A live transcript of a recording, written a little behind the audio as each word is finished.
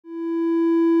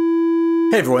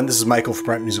Hey everyone, this is Michael from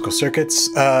Bright Musical Circuits.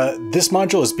 This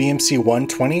module is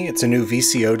BMC120. It's a new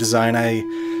VCO design I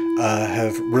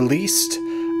have released.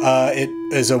 It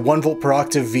is a 1 volt per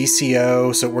octave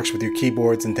VCO, so it works with your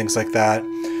keyboards and things like that.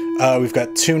 We've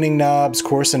got tuning knobs,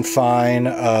 coarse and fine,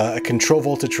 a control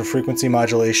voltage for frequency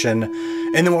modulation,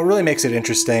 and then what really makes it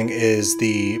interesting is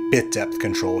the bit depth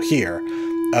control here.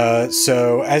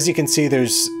 So as you can see,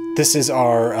 this is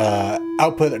our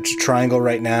output, it's a triangle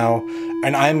right now,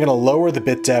 and I'm going to lower the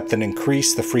bit depth and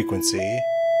increase the frequency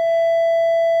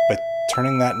by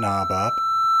turning that knob up.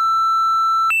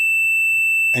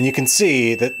 And you can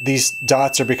see that these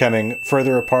dots are becoming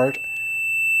further apart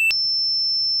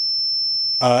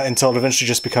until it eventually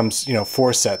just becomes,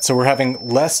 4 sets. So we're having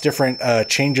less different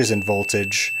changes in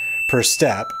voltage per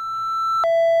step.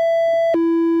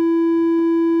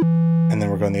 And then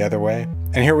we're going the other way.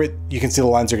 And here you can see the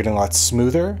lines are getting a lot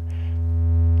smoother.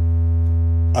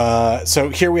 So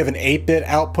here we have an 8-bit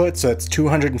output, so that's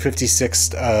 256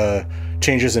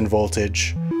 changes in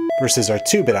voltage versus our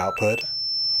 2-bit output,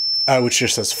 which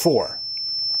just says 4.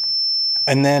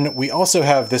 And then we also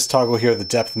have this toggle here, the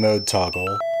depth mode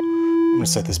toggle. I'm going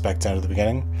to set this back down to the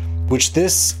beginning, which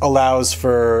this allows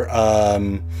for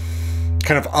kind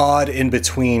of odd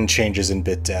in-between changes in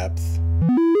bit depth.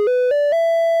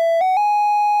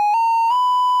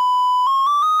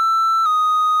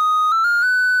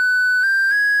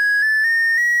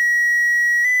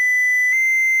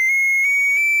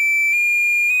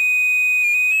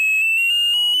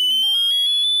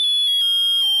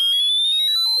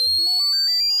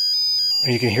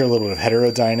 And you can hear a little bit of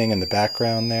heterodyning in the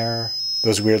background there.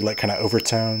 Those weird, like, kind of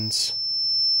overtones.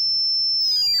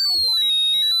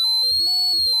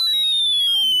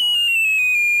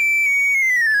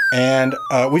 And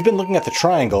we've been looking at the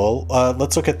triangle.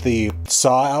 Let's look at the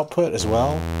saw output as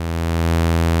well.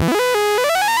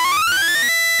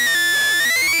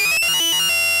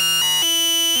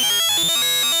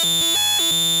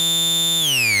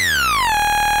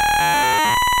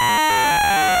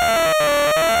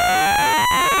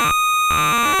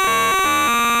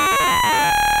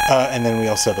 And then we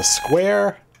also have a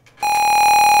square.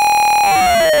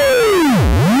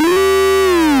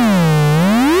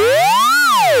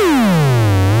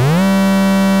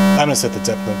 I'm going to set the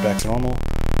depth mode back to normal.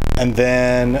 And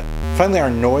then finally our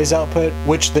noise output,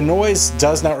 which the noise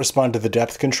does not respond to the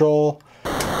depth control,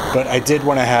 but I did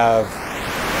want to have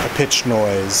a pitch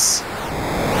noise.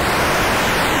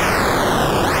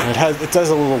 And it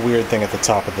does a little weird thing at the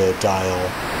top of the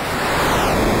dial.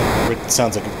 It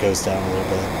sounds like it goes down a little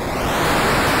bit.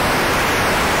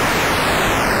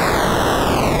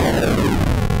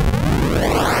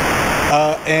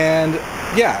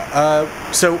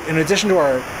 So in addition to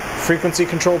our frequency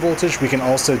control voltage, we can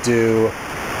also do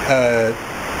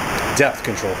depth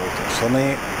control voltage. So let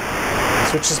me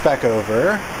switch this back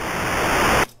over.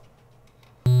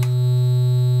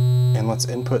 And let's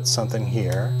input something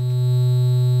here.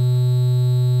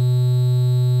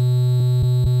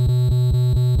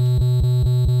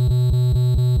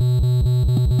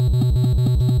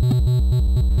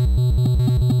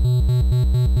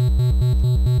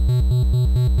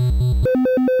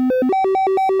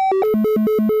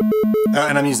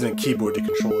 And I'm using a keyboard to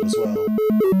control it as well.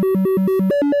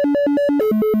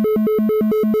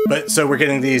 But so we're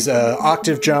getting these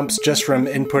octave jumps just from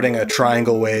inputting a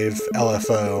triangle wave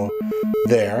LFO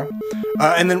there.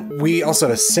 And then we also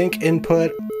have a sync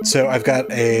input. So I've got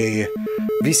a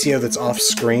VCO that's off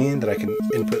screen that I can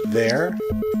input there.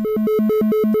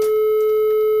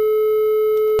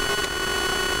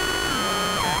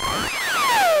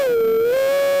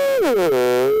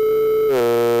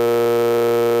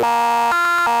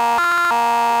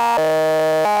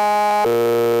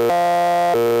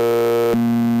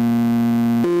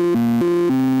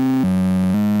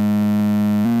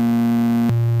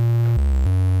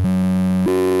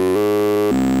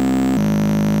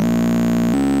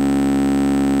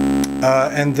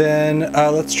 And then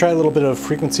let's try a little bit of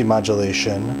frequency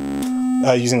modulation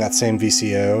using that same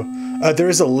VCO. There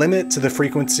is a limit to the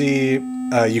frequency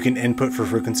you can input for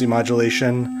frequency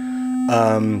modulation.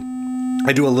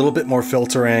 I do a little bit more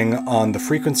filtering on the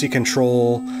frequency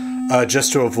control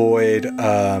just to avoid,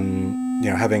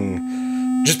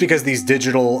 just because these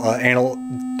digital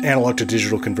analog to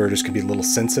digital converters can be a little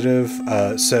sensitive.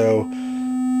 Oh,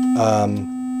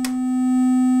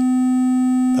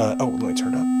 let me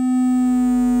turn it up.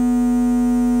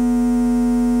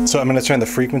 So I'm going to turn the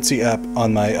frequency up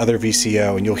on my other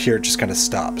VCO, and you'll hear it just kind of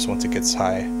stops once it gets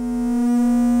high.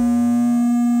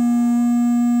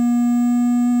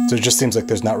 So it just seems like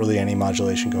there's not really any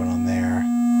modulation going on there.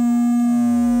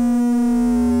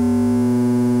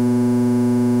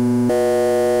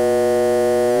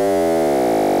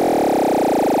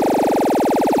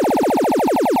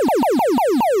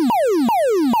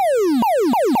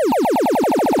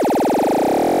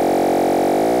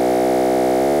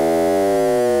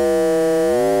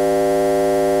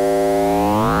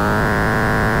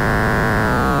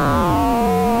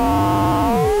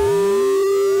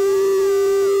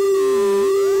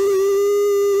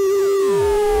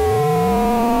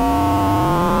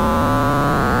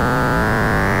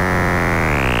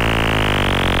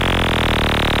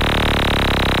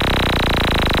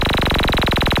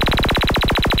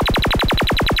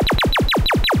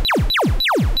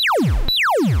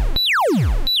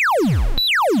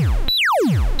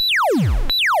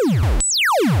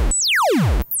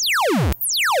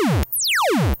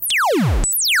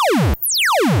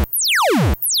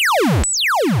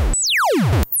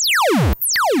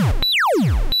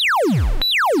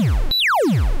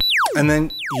 And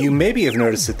then you maybe have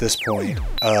noticed at this point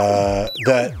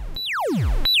that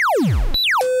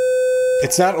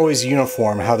it's not always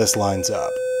uniform how this lines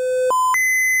up.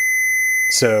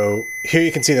 So here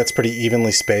you can see that's pretty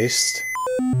evenly spaced.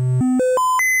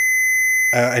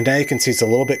 And now you can see it's a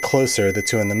little bit closer, the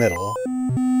two in the middle.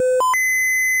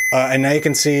 And now you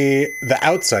can see the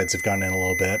outsides have gone in a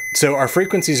little bit. So our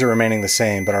frequencies are remaining the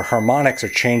same, but our harmonics are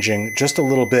changing just a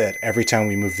little bit every time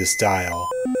we move this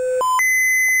dial.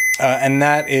 And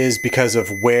that is because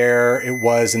of where it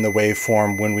was in the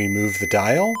waveform when we moved the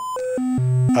dial.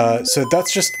 So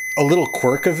that's just a little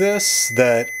quirk of this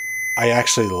that I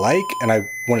actually like, and I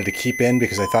wanted to keep in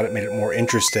because I thought it made it more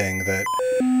interesting that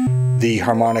the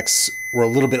harmonics were a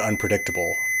little bit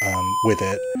unpredictable with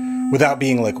it, without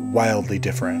being like wildly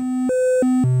different.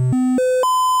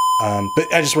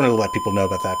 But I just wanted to let people know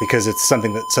about that because it's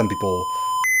something that some people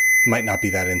might not be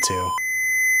that into.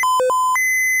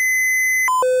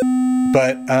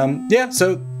 But yeah,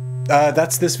 so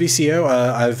that's this VCO.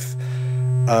 I've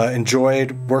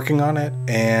enjoyed working on it,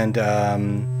 and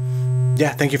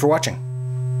yeah, thank you for watching.